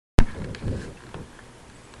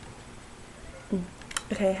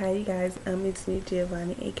Okay, hi you guys. It's me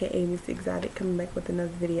Giovanni, aka Miss Exotic, coming back with another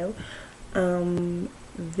video.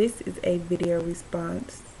 This is a video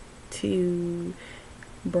response to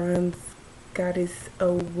Bronze Goddess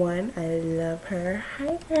 01. I love her.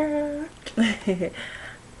 Hi girl.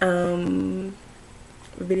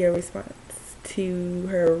 Video response to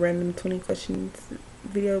her random 20 questions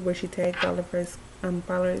video where she tagged all of her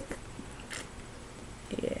followers.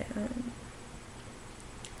 Yeah.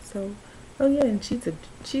 So, oh yeah, and she's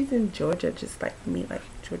in Georgia, just like me, like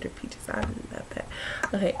Georgia peaches. I love that.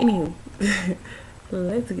 Okay, anywho,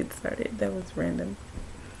 let's get started. That was random.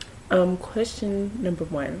 Question number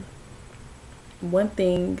one. One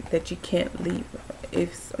thing that you can't leave.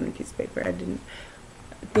 If on a piece of paper, I didn't.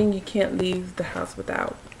 Thing you can't leave the house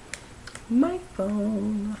without. My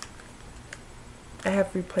phone. I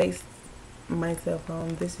have replaced my cell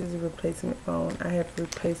phone. This is a replacement phone. I have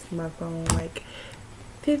replaced my phone like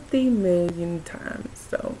 50 million times.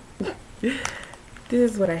 So this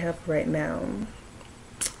is what I have right now.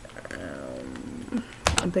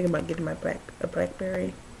 I'm thinking about getting a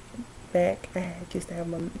BlackBerry back. I used to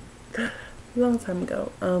have one a long time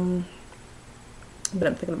ago. But I'm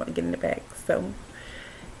thinking about getting it back. So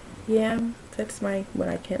yeah, that's what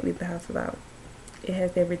I can't leave the house without. It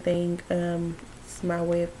has everything. It's my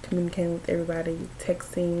way of communicating with everybody,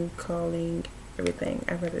 texting, calling, everything.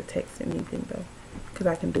 I'd rather text than anything though, because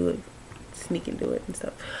I can do it, sneak and do it and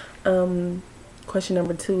stuff. Question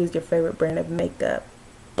number two is your favorite brand of makeup.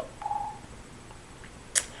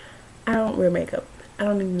 I don't wear makeup. I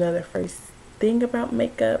don't even know the first thing about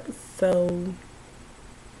makeup, so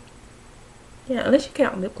yeah, unless you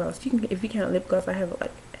count lip gloss. If you count lip gloss, I have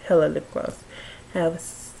like hella lip gloss. I have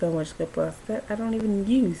so much lip gloss that I don't even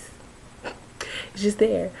use. It's just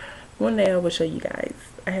there. One day I will show you guys.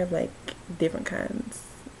 I have like different kinds.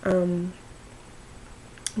 But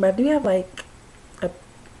I do have like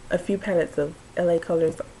a few palettes of LA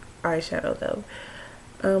Colors eyeshadow though.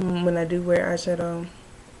 When I do wear eyeshadow,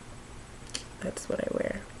 that's what I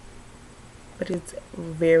wear. But it's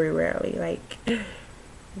very rarely, like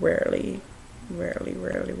rarely.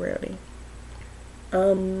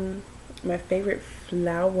 My favorite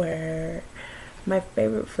flower. My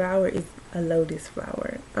favorite flower is a lotus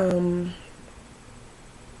flower.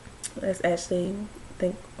 That's actually, I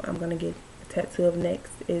think I'm gonna get a tattoo of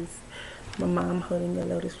next is my mom holding a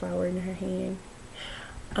lotus flower in her hand,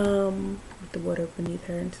 with the water beneath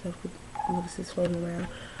her and stuff, with lotuses floating around.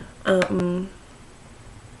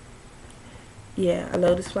 Yeah, a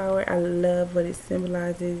lotus flower. I love what it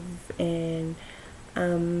symbolizes, and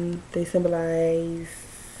they symbolize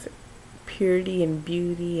purity and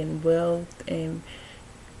beauty and wealth and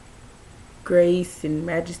grace and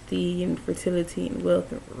majesty and fertility and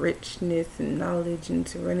wealth and richness and knowledge and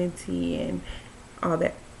serenity and all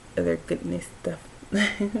that other goodness stuff.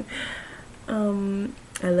 I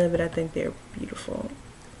love it. I think they're beautiful.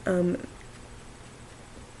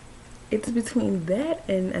 It's between that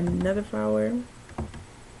and another flower.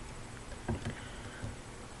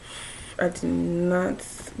 I do not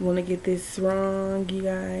want to get this wrong, you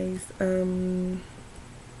guys.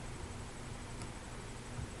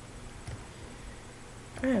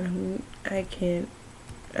 I can't.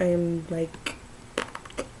 I am like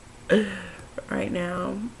right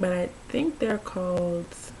now, but I think they're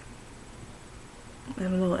called. I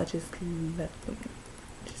don't know. I just left them.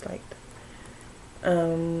 Just like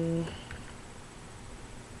Amarias.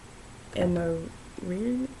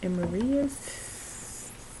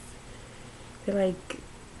 They're like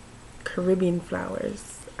Caribbean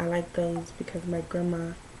flowers. I like those because my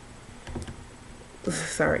grandma.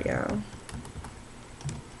 Sorry, y'all.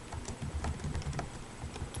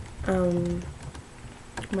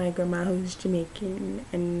 My grandma, who's Jamaican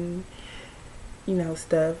and you know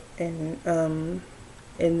stuff, and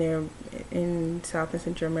in South and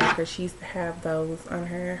Central America, she used to have those on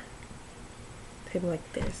her table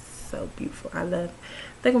like this. So beautiful. I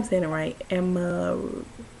think I'm saying it right. Amaryllis.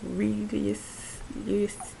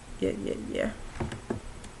 Yes, yeah.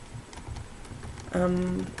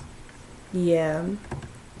 Yeah.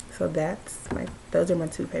 So those are my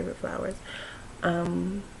two favorite flowers. I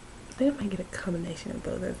think I might get a combination of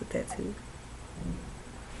those as a tattoo.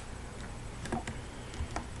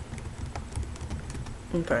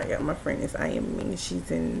 I'm sorry, y'all. My friend is IMing. She's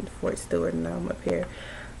in Fort Stewart and I'm up here.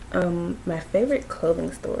 My favorite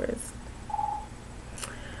clothing stores.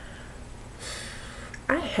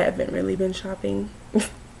 I haven't really been shopping.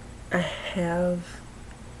 I have.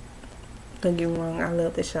 Don't get me wrong, I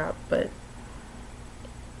love to shop, but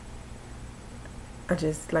I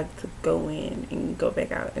just like to go in and go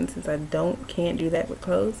back out. And since I can't do that with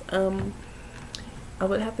clothes, I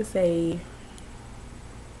would have to say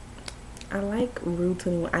I like Rue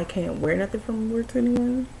 21. I can't wear nothing from Rue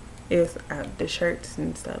 21. It's the shirts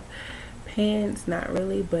and stuff. Pants, not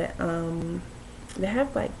really, but they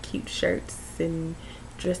have like cute shirts and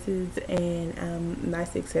dresses and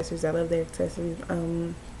nice accessories. I love their accessories.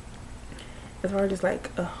 As far as just like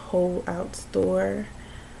a whole out store,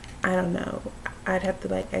 I don't know. I'd have to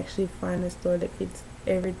like actually find a store that fits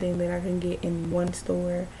everything that I can get in one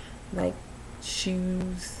store, like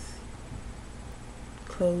shoes,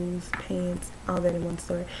 clothes, pants, all that in one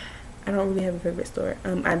store. I don't really have a favorite store.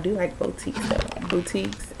 I do like boutiques though.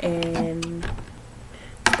 Boutiques and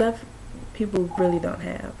stuff people really don't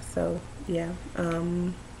have. So yeah.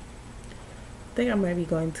 I think I might be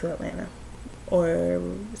going to Atlanta or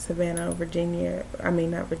Savannah or Virginia. I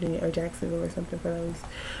mean not Virginia, or Jacksonville or something for those.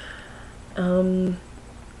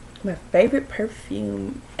 My favorite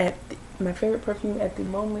perfume at the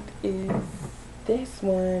moment is this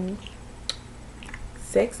one.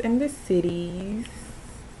 Sex and the City's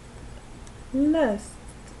Lust.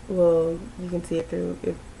 Well, you can see it through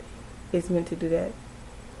if it's meant to do that.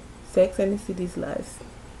 Sex and the City's Lust.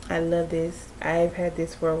 I love this. I've had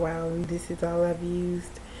this for a while and this is all I've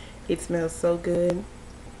used. It smells so good.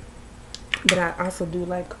 But I also do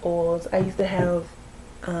like oils. I used to have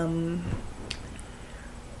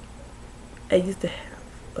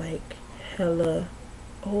like hella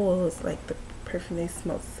oils, like the perfume, they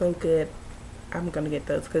smell so good. I'm gonna get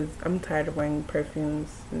those because I'm tired of wearing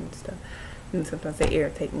perfumes and stuff, and sometimes they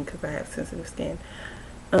irritate me because I have sensitive skin.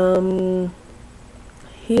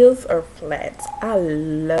 Heels or flats? I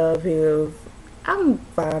love heels. I'm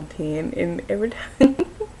 5'10", and every time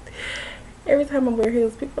I wear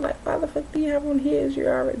heels, people are like, why the fuck do you have on heels?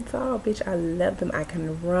 You're already tall. Bitch, I love them. I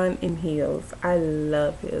can run in heels. I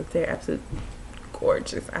love heels. They're absolutely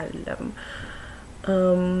gorgeous. I love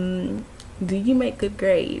them. Do you make good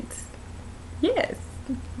grades? Yes,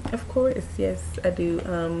 of course. Yes, I do.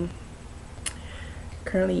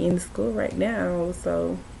 Currently in school right now,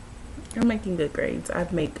 so I'm making good grades.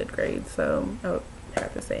 I've made good grades, so I would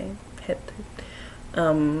have to say had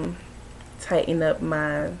to tighten up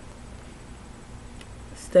my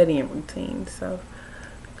studying routine, so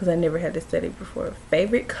because I never had to study before.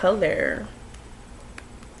 Favorite color?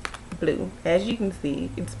 Blue. As you can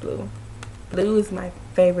see, it's blue. Blue is my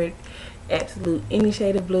favorite. Absolute, any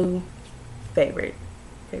shade of blue, favorite.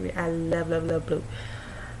 I love blue.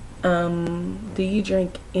 Do you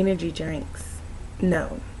drink energy drinks?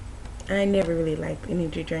 No, I never really liked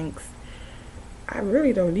energy drinks. I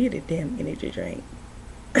really don't need a damn energy drink.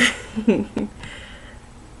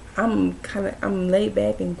 I'm laid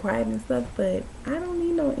back and quiet and stuff, but I don't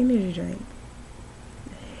need no energy drink.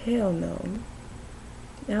 Hell no.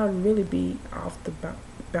 I would really be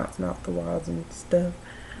bouncing off the walls and stuff.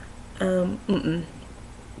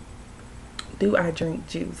 Do I drink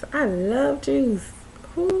juice? I love juice.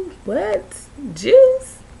 Who? What?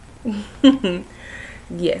 Juice?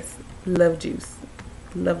 Yes, love juice.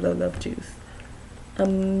 Love juice.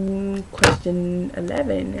 Question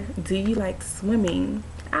 11. Do you like swimming?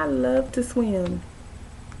 I love to swim.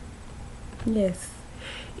 Yes.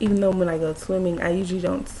 Even though when I go swimming, I usually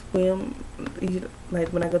don't swim. Like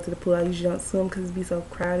when I go to the pool, I usually don't swim because it be so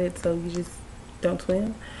crowded, so you just don't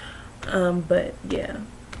swim. But yeah,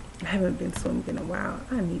 I haven't been swimming in a while.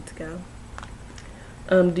 I need to go.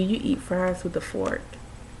 Do you eat fries with a fork?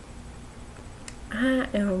 I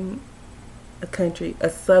am a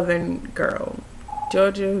southern girl.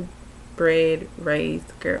 Georgia bred,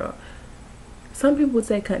 raised girl. Some people would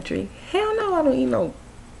say country. Hell no, I don't eat no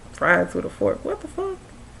fries with a fork. What the fuck?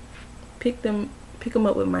 Pick them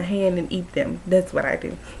up with my hand and eat them. That's what I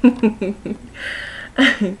do.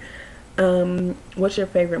 What's your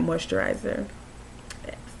favorite moisturizer?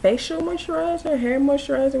 Facial moisturizer, hair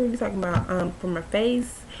moisturizer? What are you talking about? For my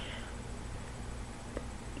face,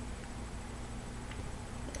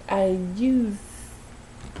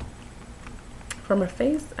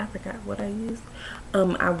 I forgot what I used.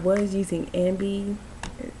 I was using Ambi.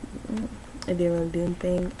 It didn't really do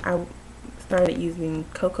anything. I started using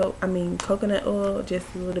coconut oil,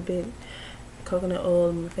 just a little bit coconut oil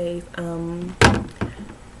in my face.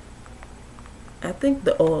 I think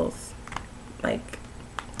the oils, like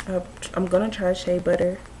I'm gonna try shea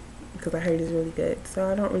butter because I heard it's really good.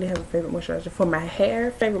 So I don't really have a favorite moisturizer for my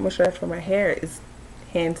hair. Favorite moisturizer for my hair is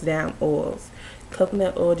hands down oils.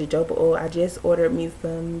 Coconut oil, jojoba oil. I just ordered me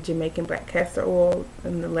some Jamaican black castor oil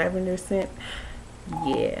in the lavender scent.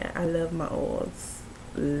 Yeah, I love my oils.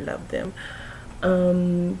 Love them.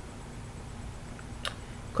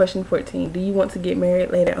 Question 14. Do you want to get married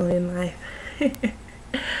later on in life?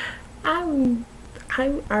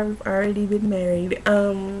 I've already been married.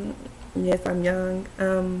 Yes, I'm young.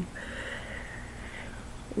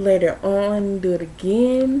 later on do it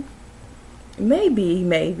again.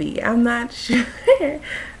 Maybe. I'm not sure.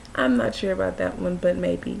 I'm not sure about that one, but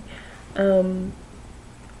maybe. Um,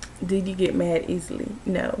 did you get mad easily?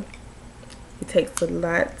 No. It takes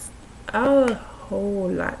a whole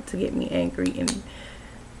lot to get me angry, and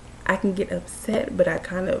I can get upset, but I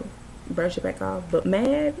kind of brush it back off. But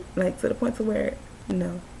mad, like to the point to where,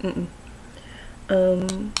 no.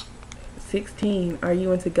 Um, 16. Are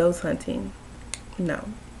you into ghost hunting? No.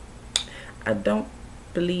 I don't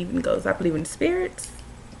believe in ghosts. I believe in spirits.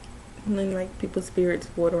 And like people's spirits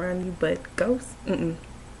float around you, but ghosts,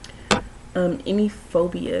 any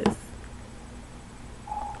phobias?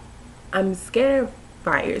 I'm scared of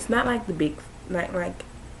fires. Not like the big, not like,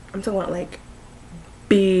 I'm talking about like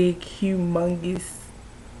big, humongous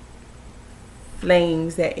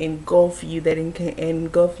flames that engulf you, that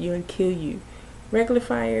engulf you and kill you. Regular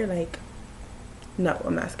fire, like, no,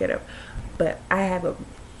 I'm not scared of. But I have a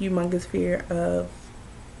humongous fear of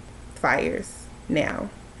fires now.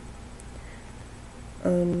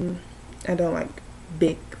 I don't like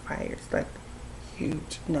big fires, like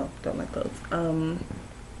huge. No, don't like those.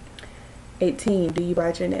 18. Do you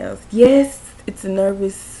bite your nails? Yes, it's a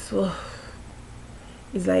nervous.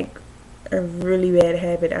 It's like a really bad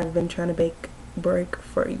habit I've been trying to break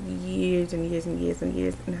for years and years and years and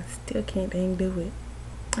years, and I still can't do it.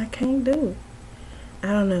 I can't do it. I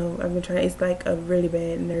don't know. I've been trying. It's like a really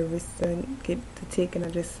bad nervous. I get the tick, and I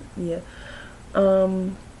just, yeah.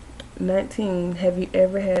 19. Have you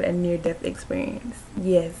ever had a near-death experience?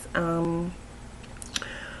 Yes.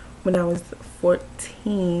 When I was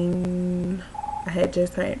 14, I had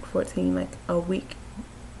just turned 14, like a week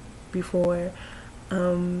before.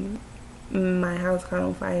 My house caught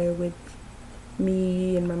on fire with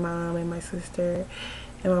me and my mom and my sister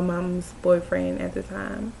and my mom's boyfriend at the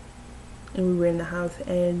time, and we were in the house,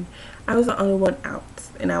 and I was the only one out,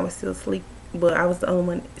 and I was still asleep. But I was the only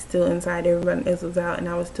one still inside. Everybody else was out, and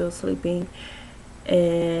I was still sleeping.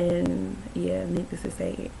 And yeah, needless to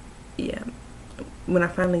say, yeah, when I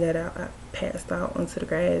finally got out, I passed out onto the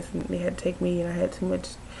grass, and they had to take me, and I had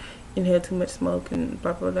inhaled too much smoke and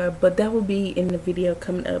blah blah blah. But that will be in the video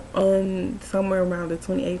coming up on somewhere around the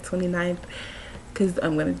 28th, 29th, because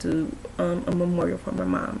I'm gonna do a memorial for my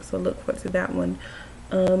mom. So look forward to that one.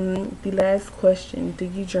 The last question: do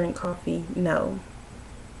you drink coffee? No.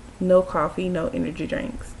 No coffee, no energy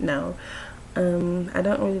drinks. No. I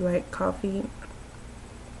don't really like coffee.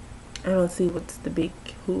 I don't see what's the big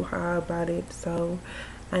hoo-ha about it, so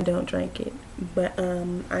I don't drink it. But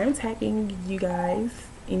I'm tagging you guys,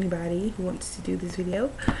 anybody who wants to do this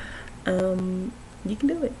video. You can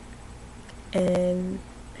do it. And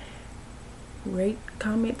rate,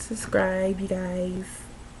 comment, subscribe, you guys.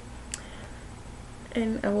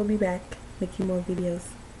 And I will be back making more videos.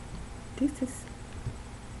 Deuces.